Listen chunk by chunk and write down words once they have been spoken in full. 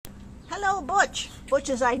Hello, Butch.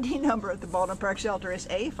 Butch's ID number at the Baldwin Park shelter is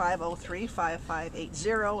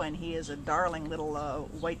A5035580, and he is a darling little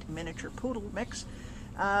white miniature poodle mix.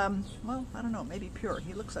 Well, I don't know, maybe pure.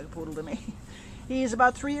 He looks like a poodle to me. He's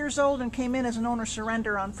about 3 years old and came in as an owner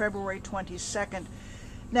surrender on February 22nd.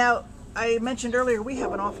 Now, I mentioned earlier we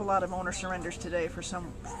have an awful lot of owner surrenders today for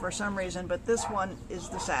some reason, but this one is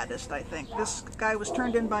the saddest, I think. This guy was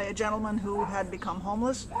turned in by a gentleman who had become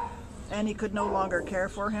homeless, and he could no longer care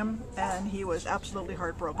for him, and he was absolutely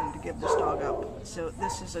heartbroken to give this dog up. So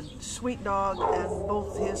this is a sweet dog, and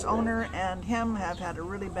both his owner and him have had a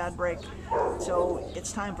really bad break, so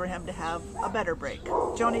it's time for him to have a better break.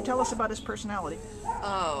 Joni, tell us about his personality.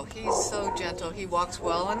 Oh, he's so gentle. He walks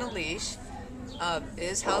well on a leash,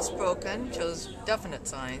 is housebroken, shows definite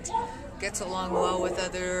signs, gets along well with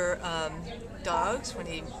other dogs when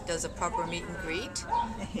he does a proper meet and greet.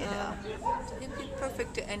 Yeah. He'd be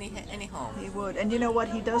perfect to any home. He would. And you know what?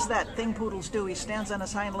 He does that thing poodles do. He stands on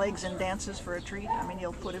his hind legs and dances for a treat. I mean,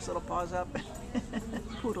 he'll put his little paws up.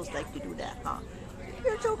 Poodles like to do that, huh?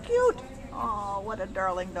 You're so cute. Oh, what a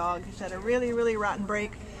darling dog. He's had a really, really rotten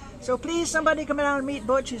break. So please, somebody come down and meet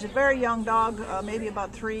Butch. He's a very young dog, maybe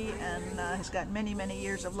about 3, and he's got many, many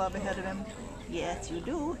years of love ahead of him. Yes, you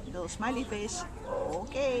do. Little smiley face.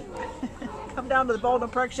 Okay. Come down to the Baldwin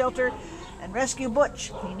Park shelter and rescue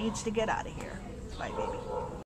Butch. He needs to get out of here. Bye, baby.